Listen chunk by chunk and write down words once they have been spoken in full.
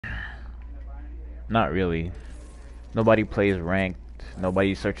Not really. Nobody plays ranked.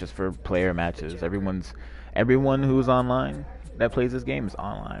 Nobody searches for player matches. Everyone who's online that plays this game is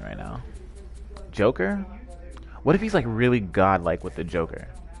online right now. Joker? What if he's like really godlike with the Joker?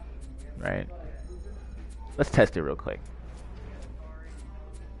 Right? Let's test it real quick.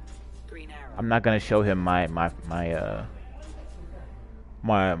 I'm not gonna show him my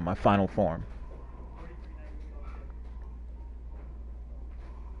final form.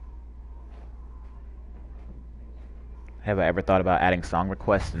 Have I ever thought about adding song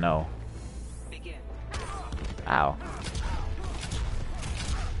requests? No. Ow.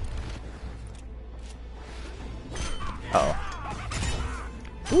 Uh-oh.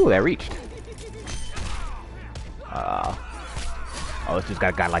 Ooh, that reached. Oh, it's just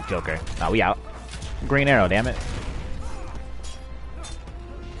got a guy like Joker. Nah, we out. Green arrow, damn it.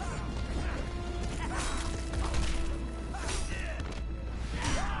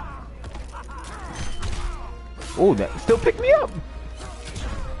 Ooh, that still picked me up.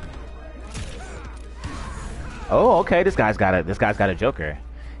 Oh, okay. This guy's got a Joker.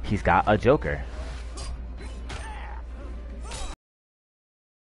 He's got a Joker.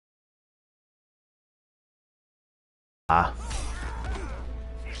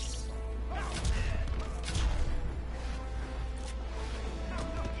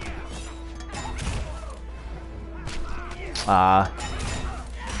 Ah.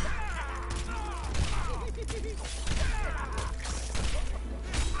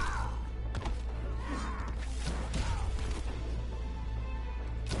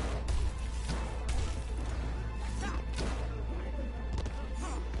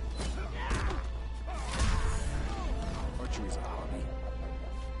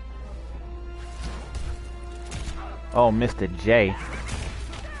 Oh, Mr. J.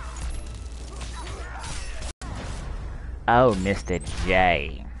 Oh, Mr.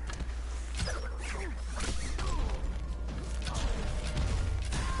 J.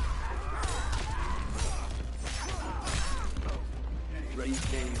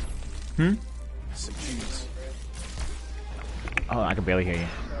 Hmm? Oh, I can barely hear you.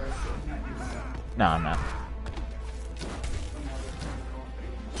 No, I'm not.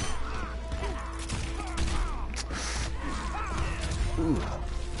 Ooh.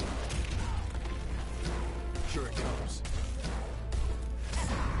 Sure it comes.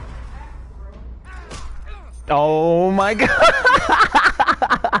 Oh my god.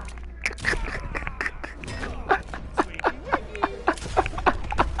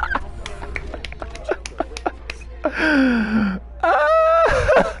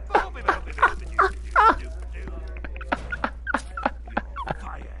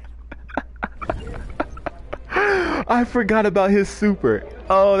 I forgot about his super.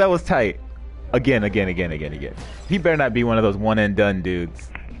 Oh, that was tight. Again. He better not be one of those one and done dudes.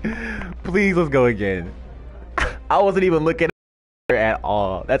 Please, let's go again. I wasn't even looking at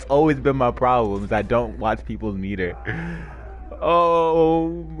all. That's always been my problem, is I don't watch people's meter. Oh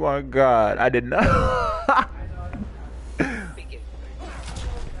my god, I did not.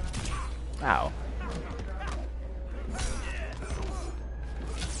 Ow.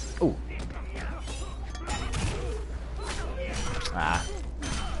 Ooh. Ah.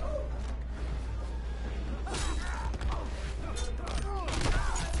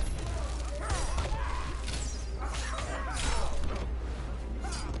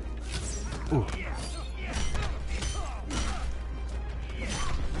 Ooh.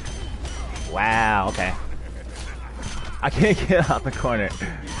 Wow, okay. I can't get out the corner.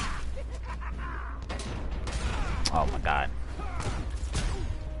 Oh my god.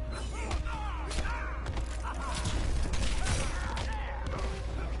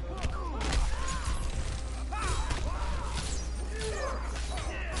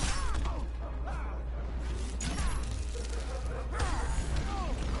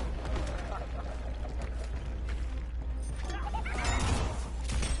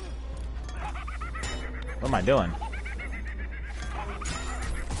 What am I doing?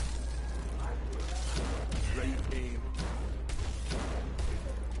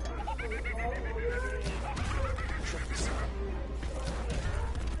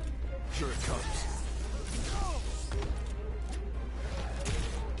 Sure it comes.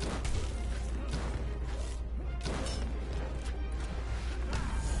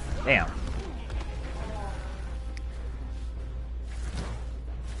 Damn.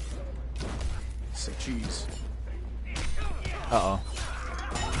 Say cheese. Uh-oh.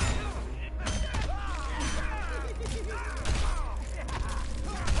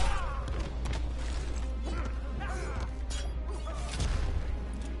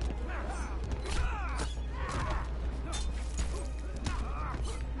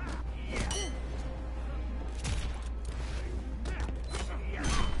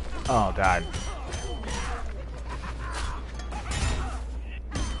 Oh god.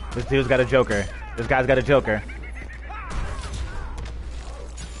 This dude's got a Joker. This guy's got a Joker.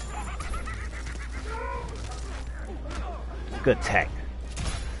 Good tech.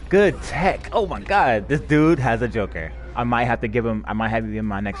 Good tech. Oh my god. This dude has a Joker. I might have to give him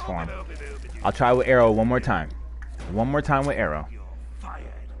my next form. I'll try with Arrow one more time. One more time with Arrow.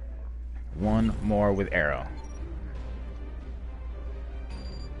 One more with Arrow.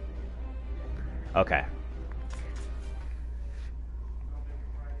 Okay.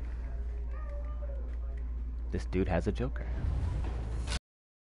 This dude has a Joker.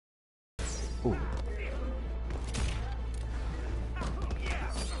 Ooh.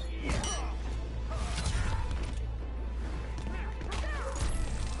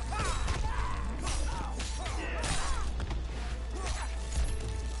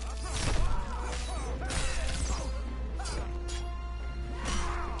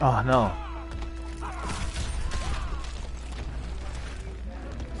 Oh no.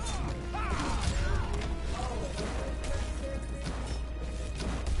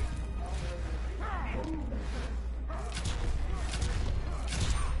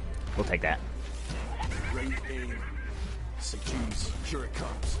 We'll take that. Great aim. Seduce. Here it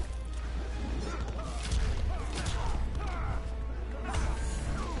comes.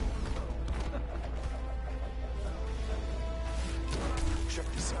 Check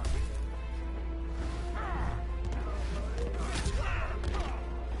this out.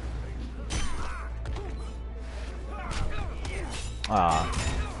 Ah.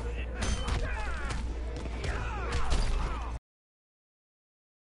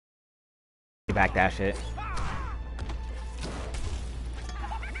 Back that shit.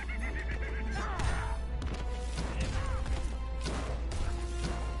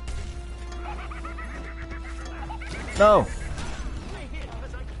 No.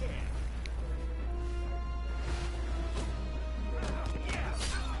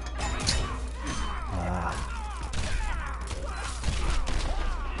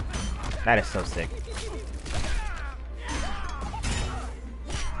 That is so sick.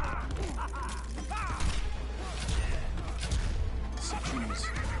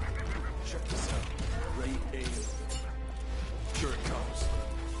 Check this out. Great aim. Here it comes.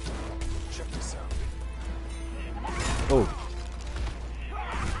 Check this out. Oh.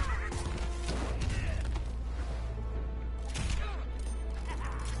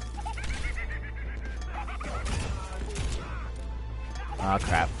 Oh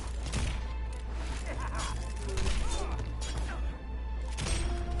crap.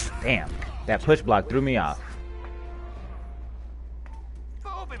 Damn, that push block threw me off.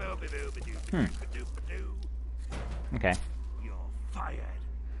 Okay. You're fired.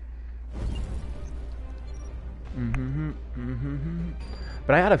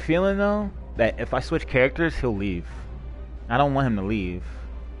 But I got a feeling though that if I switch characters, he'll leave. I don't want him to leave.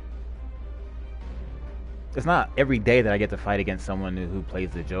 It's not every day that I get to fight against someone who plays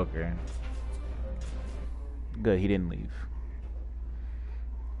the Joker. Good, he didn't leave.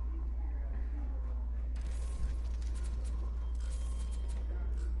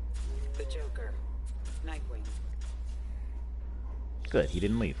 The Joker. Nightwing. Good, he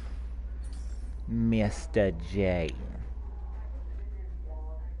didn't leave. Mr. J.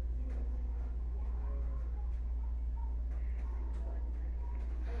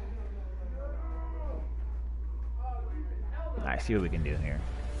 Alright, see what we can do here.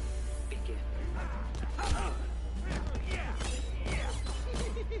 Begin.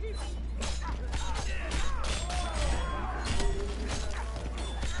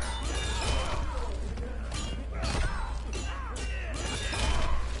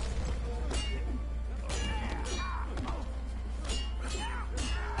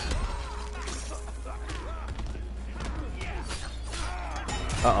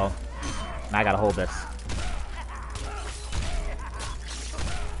 Uh-oh. Now I gotta hold this.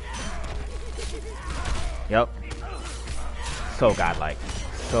 Yep. So godlike.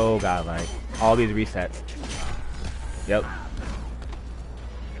 So godlike. All these resets. Yep.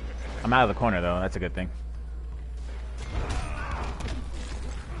 I'm out of the corner though, that's a good thing.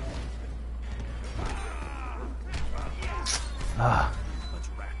 Ah. Let's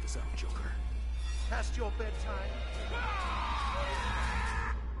wrap this up, Joker. Past your bedtime.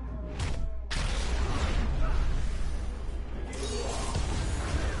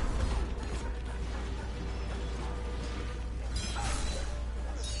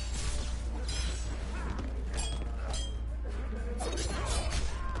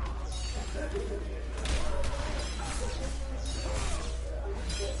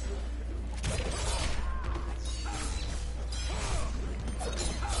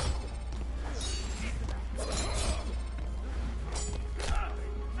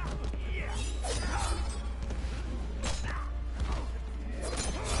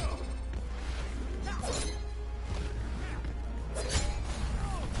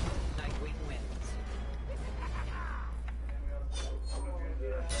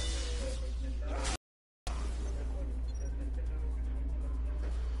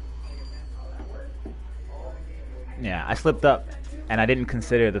 Yeah, I slipped up, and I didn't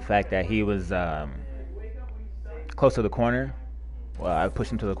consider the fact that he was close to the corner. Well, I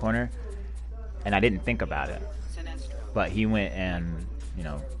pushed him to the corner, and I didn't think about it. Sinestro. But he went and, you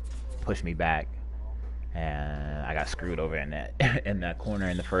know, pushed me back, and I got screwed over in that in that corner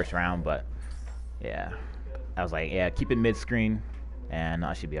in the first round. But yeah, I was like, yeah, keep it mid screen, and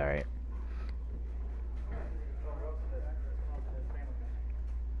I should be all right.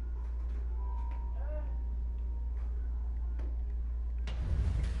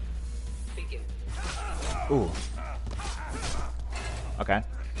 Begin. Ooh. Okay.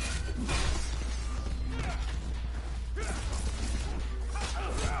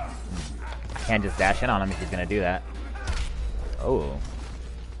 I can't just dash in on him if he's gonna do that. Oh.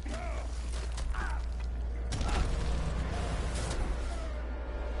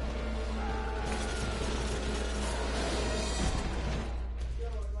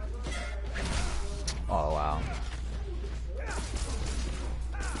 Oh, wow.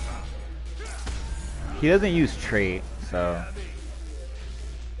 He doesn't use trait, so...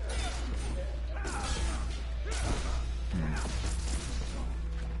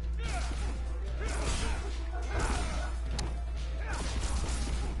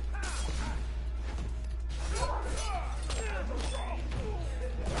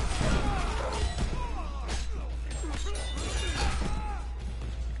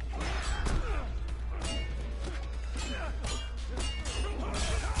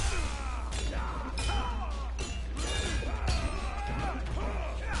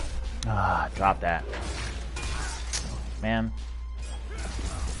 Ah, drop that. Man.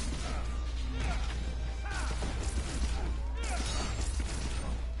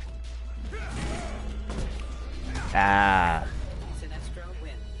 Ah. Sinestro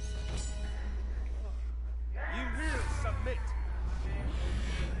wins. You will submit.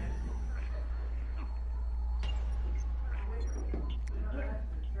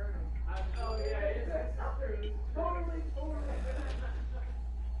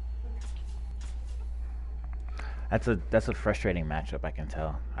 That's a frustrating matchup, I can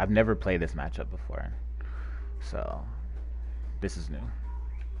tell. I've never played this matchup before. So, this is new.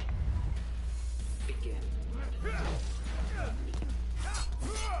 Begin.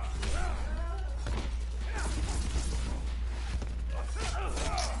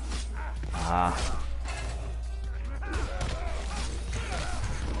 Ah.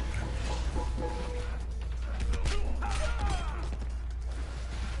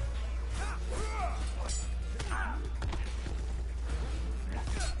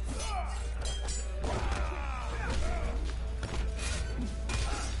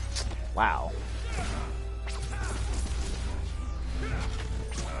 Wow.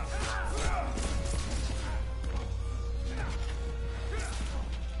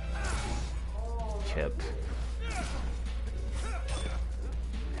 Chipped.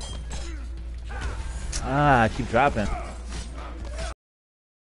 Ah, I keep dropping.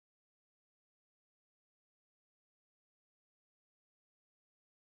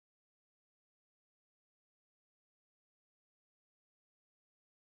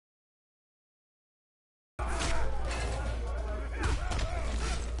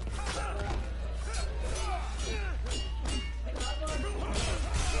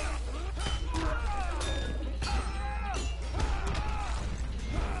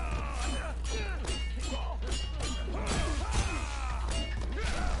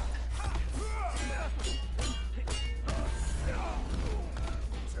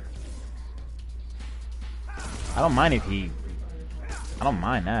 I don't mind if he... I don't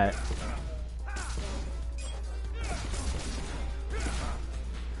mind that.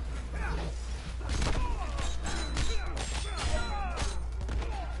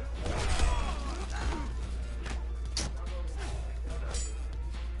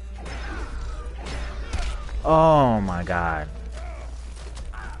 Oh my god.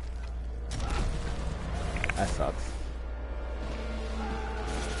 That sucks.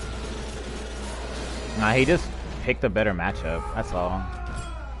 Nah, he just picked a better matchup. That's all.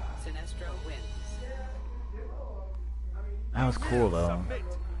 Sinestro wins. That was cool though.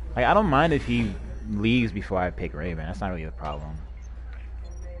 Like, I don't mind if he leaves before I pick Raven. That's not really the problem.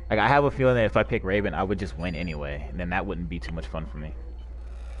 Like, I have a feeling that if I pick Raven, I would just win anyway. And then that wouldn't be too much fun for me.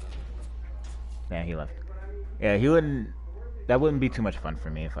 Yeah, he left. Yeah, he wouldn't... That wouldn't be too much fun for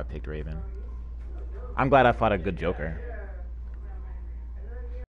me if I picked Raven. I'm glad I fought a good Joker.